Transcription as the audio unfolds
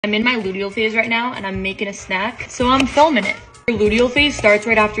I'm in my luteal phase right now and I'm making a snack, so I'm filming it. Your luteal phase starts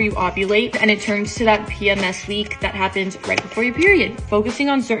right after you ovulate and it turns to that PMS week that happens right before your period. Focusing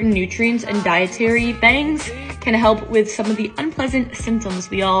on certain nutrients and dietary things can help with some of the unpleasant symptoms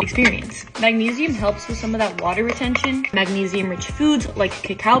we all experience. Magnesium helps with some of that water retention. Magnesium-rich foods like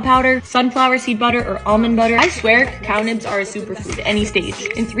cacao powder, sunflower seed butter, or almond butter. I swear cacao nibs are a superfood at any stage.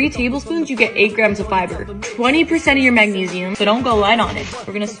 In 3 tablespoons, you get 8 grams of fiber, 20% of your magnesium, so don't go light on it.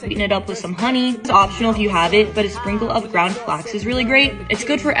 We're gonna sweeten it up with some honey. It's optional if you have it, but a sprinkle of ground flax is really great. It's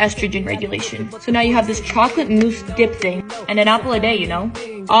good for estrogen regulation. So now you have this chocolate mousse dip thing and an apple a day, you know?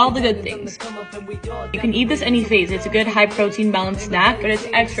 All the good things. You can eat this any phase. It's a good high protein balanced snack, but it's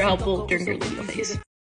extra helpful during your luteal phase.